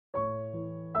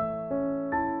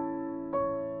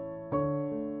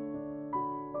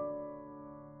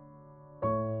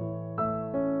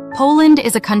Poland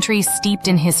is a country steeped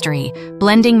in history,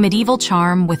 blending medieval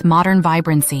charm with modern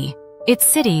vibrancy. Its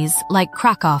cities, like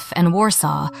Kraków and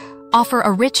Warsaw, offer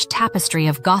a rich tapestry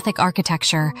of Gothic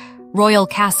architecture, royal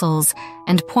castles,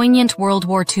 and poignant World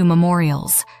War II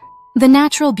memorials. The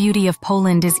natural beauty of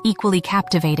Poland is equally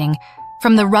captivating,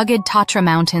 from the rugged Tatra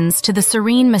Mountains to the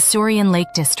serene Masurian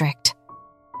Lake District.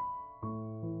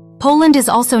 Poland is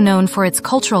also known for its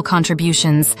cultural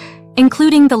contributions,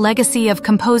 including the legacy of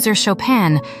composer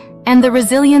Chopin and the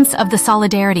resilience of the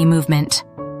Solidarity movement.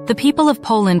 The people of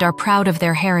Poland are proud of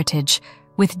their heritage,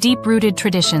 with deep-rooted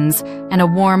traditions and a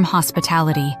warm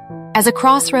hospitality. As a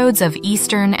crossroads of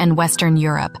Eastern and Western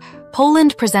Europe,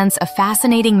 Poland presents a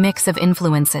fascinating mix of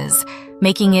influences,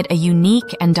 making it a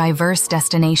unique and diverse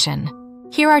destination.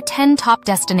 Here are 10 top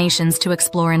destinations to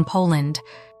explore in Poland.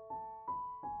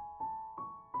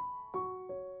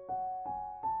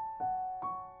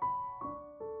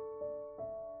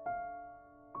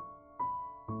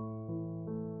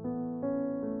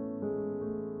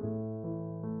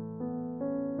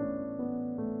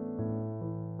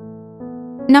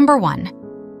 Number 1.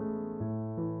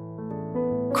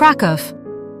 Kraków.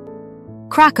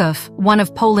 Kraków, one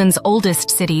of Poland's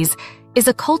oldest cities, is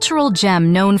a cultural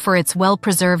gem known for its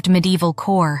well-preserved medieval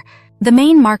core. The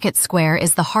main market square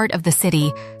is the heart of the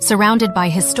city, surrounded by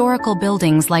historical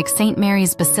buildings like St.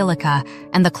 Mary's Basilica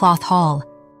and the Cloth Hall.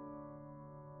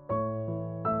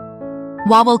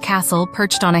 Wawel Castle,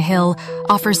 perched on a hill,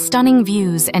 offers stunning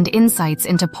views and insights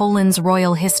into Poland's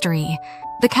royal history.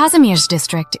 The Kazimierz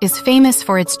district is famous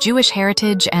for its Jewish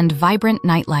heritage and vibrant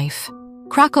nightlife.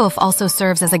 Kraków also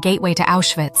serves as a gateway to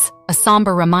Auschwitz, a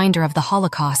somber reminder of the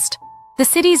Holocaust. The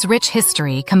city's rich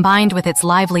history, combined with its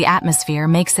lively atmosphere,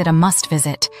 makes it a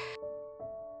must-visit.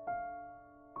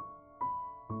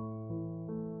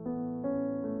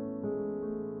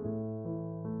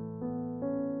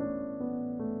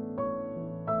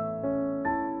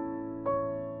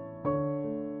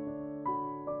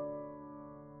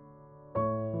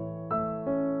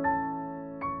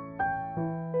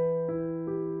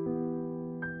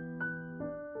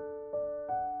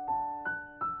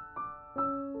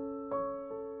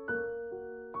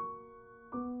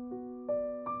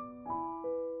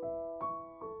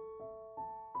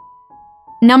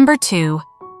 Number 2.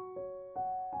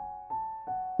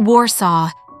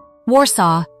 Warsaw.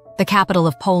 Warsaw, the capital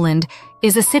of Poland,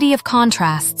 is a city of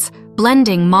contrasts,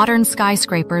 blending modern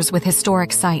skyscrapers with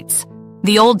historic sites.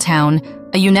 The Old Town,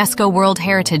 a UNESCO World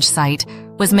Heritage Site,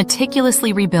 was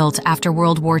meticulously rebuilt after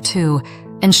World War II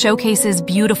and showcases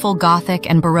beautiful Gothic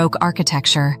and Baroque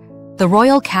architecture. The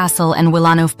Royal Castle and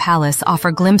Wilanów Palace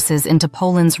offer glimpses into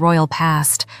Poland's royal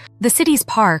past. The city's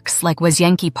parks, like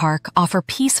Łazienki Park, offer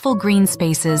peaceful green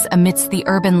spaces amidst the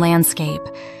urban landscape.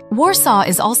 Warsaw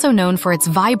is also known for its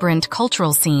vibrant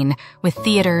cultural scene, with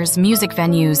theaters, music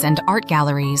venues, and art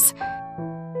galleries.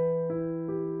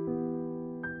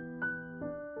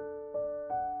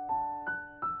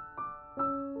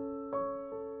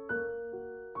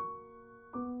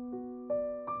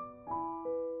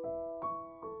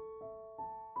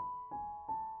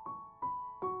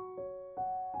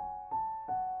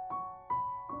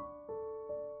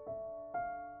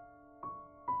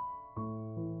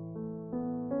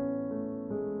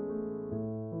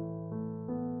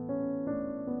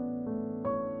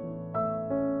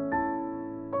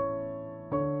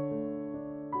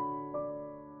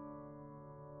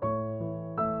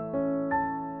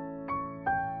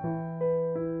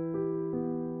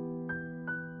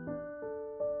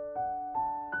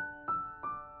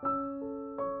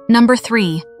 Number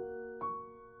 3.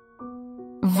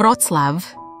 Wrocław.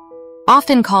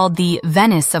 Often called the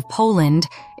Venice of Poland,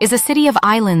 is a city of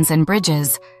islands and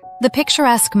bridges. The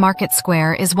picturesque market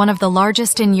square is one of the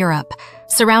largest in Europe,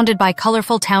 surrounded by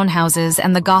colorful townhouses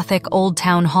and the Gothic Old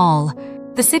Town Hall.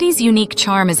 The city's unique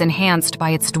charm is enhanced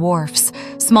by its dwarfs,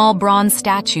 small bronze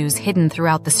statues hidden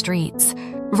throughout the streets.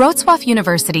 Wrocław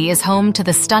University is home to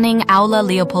the stunning Aula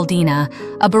Leopoldina,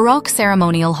 a Baroque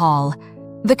ceremonial hall.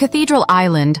 The cathedral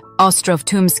island, Ostrów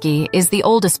Tumski, is the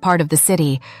oldest part of the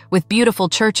city, with beautiful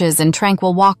churches and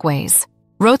tranquil walkways.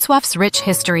 Wrocław's rich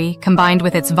history, combined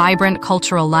with its vibrant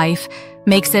cultural life,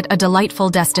 makes it a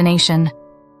delightful destination.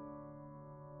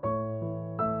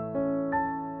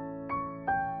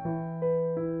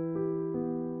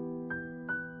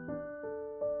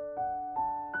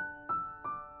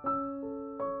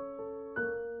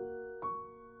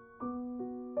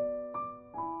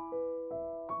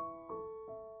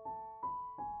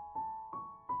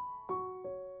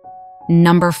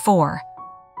 Number 4.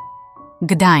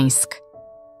 Gdańsk.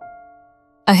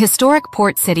 A historic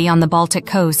port city on the Baltic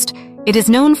coast, It is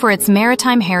known for its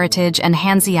maritime heritage and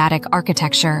Hanseatic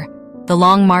architecture. The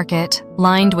Long Market,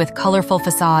 lined with colorful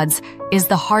facades, is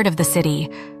the heart of the city,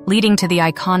 leading to the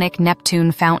iconic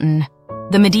Neptune Fountain.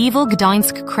 The medieval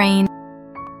Gdańsk crane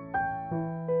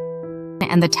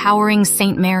and the towering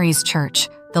St. Mary's Church,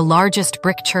 the largest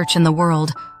brick church in the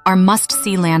world, are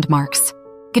must-see landmarks.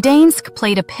 Gdańsk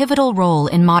played a pivotal role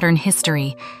in modern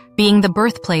history, being the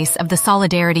birthplace of the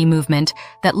Solidarity movement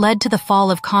that led to the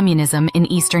fall of communism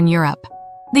in Eastern Europe.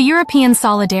 The European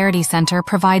Solidarity Center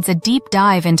provides a deep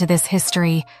dive into this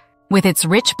history. With its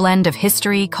rich blend of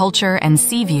history, culture, and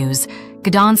sea views,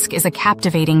 Gdańsk is a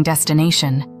captivating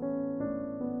destination.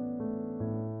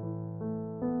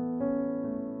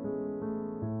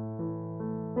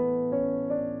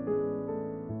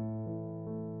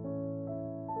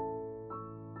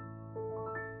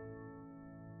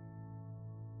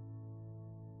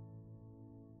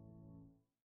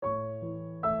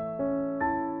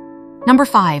 Number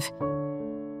 5.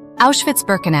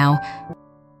 Auschwitz-Birkenau.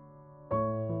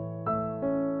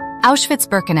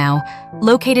 Auschwitz-Birkenau,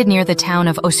 located near the town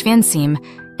of Oświęcim,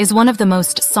 is one of the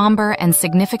most somber and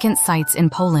significant sites in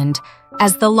Poland.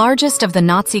 As the largest of the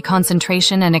Nazi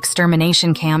concentration and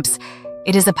extermination camps,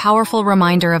 it is a powerful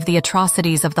reminder of the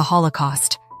atrocities of the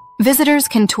Holocaust. Visitors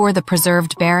can tour the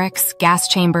preserved barracks, gas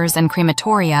chambers, and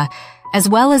crematoria, as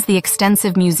well as the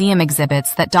extensive museum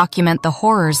exhibits that document the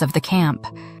horrors of the camp.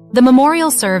 The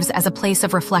memorial serves as a place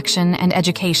of reflection and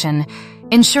education,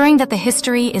 ensuring that the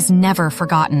history is never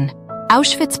forgotten.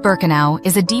 Auschwitz-Birkenau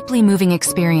is a deeply moving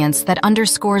experience that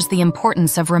underscores the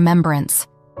importance of remembrance.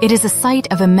 It is a site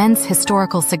of immense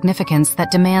historical significance that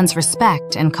demands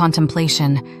respect and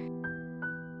contemplation.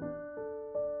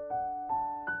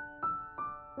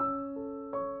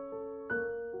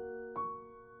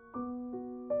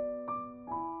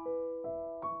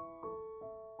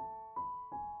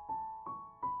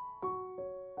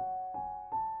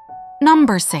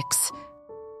 Number 6.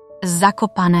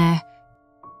 Zakopane.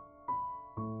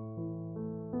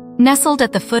 Nestled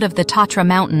at the foot of the Tatra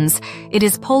Mountains, it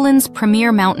is Poland's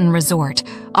premier mountain resort,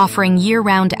 offering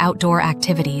year-round outdoor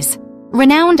activities.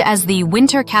 Renowned as the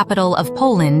winter capital of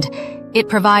Poland, it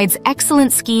provides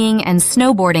excellent skiing and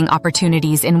snowboarding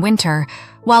opportunities in winter,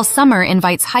 while summer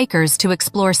invites hikers to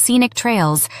explore scenic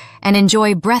trails and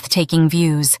enjoy breathtaking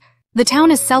views. The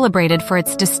town is celebrated for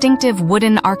its distinctive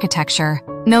wooden architecture,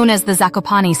 known as the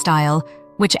Zakopane style,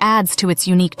 which adds to its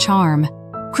unique charm.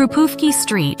 Krupówki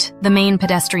Street, the main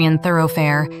pedestrian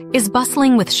thoroughfare, is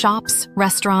bustling with shops,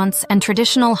 restaurants, and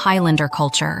traditional Highlander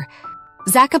culture.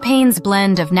 Zakopane's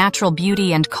blend of natural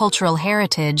beauty and cultural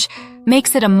heritage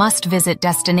makes it a must-visit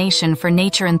destination for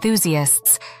nature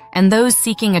enthusiasts and those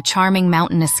seeking a charming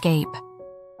mountain escape.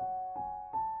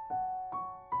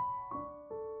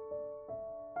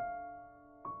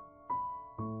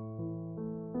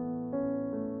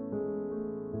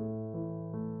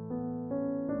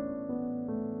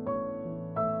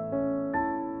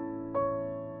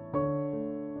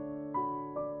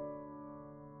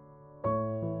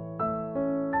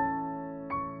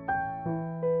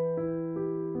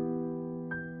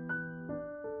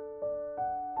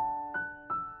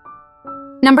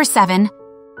 Number 7.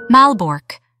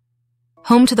 Malbork.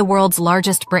 Home to the world's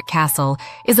largest brick castle,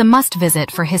 is a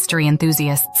must-visit for history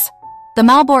enthusiasts. The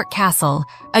Malbork Castle,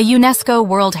 a UNESCO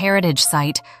World Heritage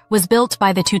Site, was built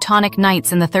by the Teutonic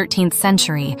Knights in the 13th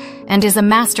century and is a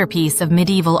masterpiece of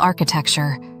medieval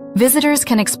architecture. Visitors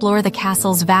can explore the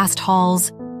castle's vast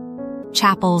halls,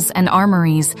 chapels, and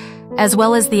armories, as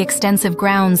well as the extensive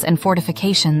grounds and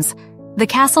fortifications. The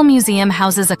Castle Museum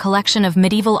houses a collection of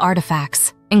medieval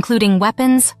artifacts, including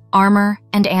weapons, armor,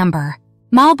 and amber.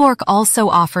 Malbork also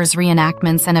offers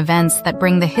reenactments and events that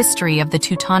bring the history of the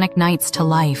Teutonic Knights to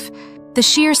life. The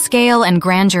sheer scale and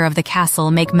grandeur of the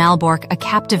castle make Malbork a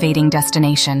captivating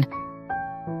destination.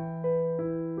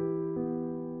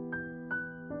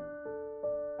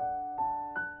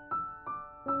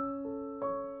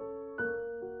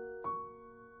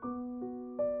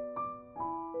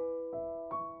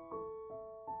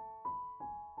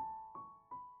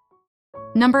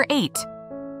 Number 8.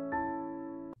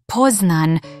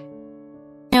 Poznań,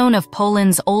 known of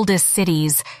Poland's oldest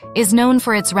cities, is known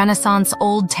for its Renaissance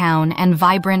old town and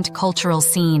vibrant cultural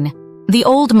scene. The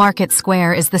Old Market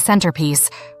Square is the centerpiece,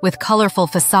 with colorful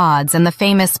facades and the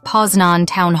famous Poznań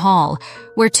Town Hall,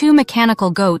 where two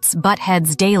mechanical goats butt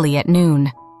heads daily at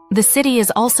noon. The city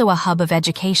is also a hub of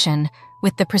education,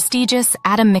 with the prestigious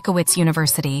Adam Mickiewicz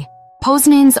University.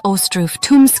 Poznań's Ostrów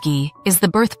Tumski is the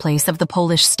birthplace of the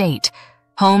Polish state,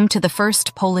 home to the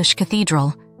first Polish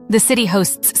cathedral. The city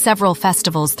hosts several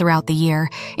festivals throughout the year,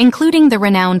 including the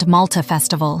renowned Malta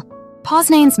Festival.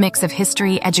 Poznan's mix of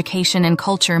history, education, and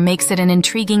culture makes it an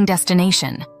intriguing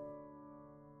destination.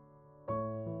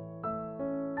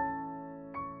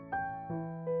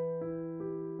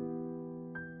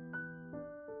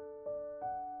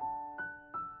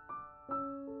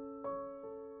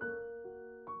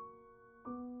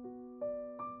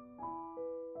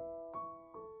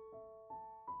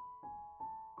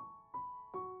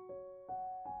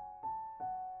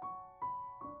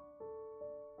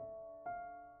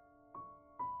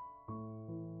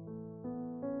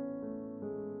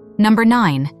 Number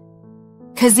 9.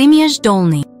 Kazimierz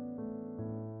Dolny.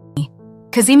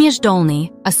 Kazimierz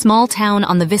Dolny, a small town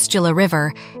on the Vistula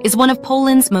River, is one of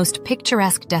Poland's most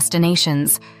picturesque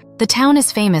destinations. The town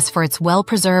is famous for its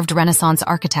well-preserved Renaissance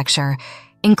architecture,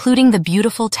 including the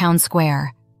beautiful town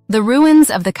square. The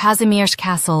ruins of the Kazimierz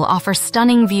Castle offer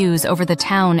stunning views over the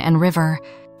town and river.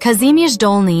 Kazimierz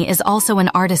Dolny is also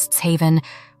an artist's haven,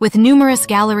 with numerous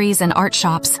galleries and art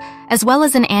shops, as well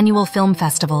as an annual film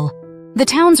festival. The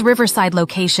town's riverside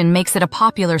location makes it a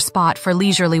popular spot for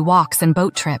leisurely walks and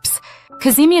boat trips.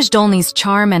 Kazimierz Dolny's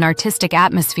charm and artistic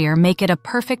atmosphere make it a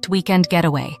perfect weekend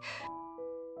getaway.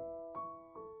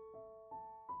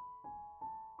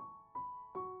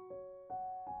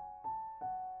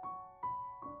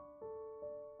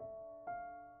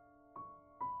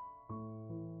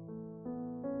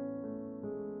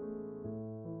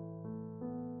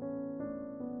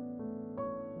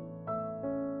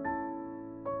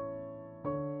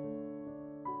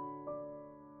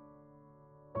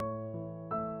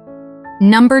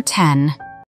 Number 10.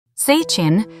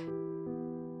 Szczecin.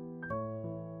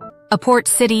 A port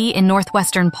city in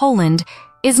northwestern Poland,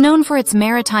 is known for its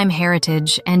maritime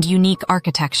heritage and unique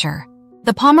architecture.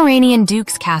 The Pomeranian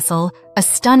Duke's Castle, a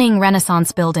stunning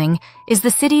Renaissance building, is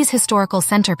the city's historical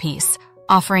centerpiece,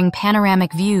 offering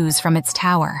panoramic views from its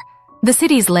tower. The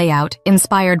city's layout,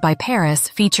 inspired by Paris,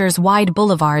 features wide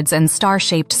boulevards and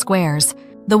star-shaped squares.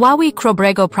 The Wawi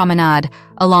Krobrego Promenade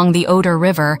along the Oder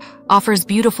River offers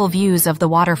beautiful views of the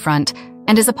waterfront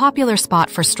and is a popular spot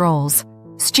for strolls.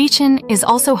 Szczecin is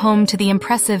also home to the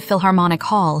impressive Philharmonic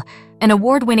Hall, an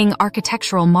award-winning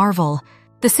architectural marvel.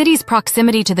 The city's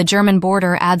proximity to the German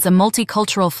border adds a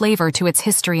multicultural flavor to its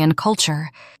history and culture.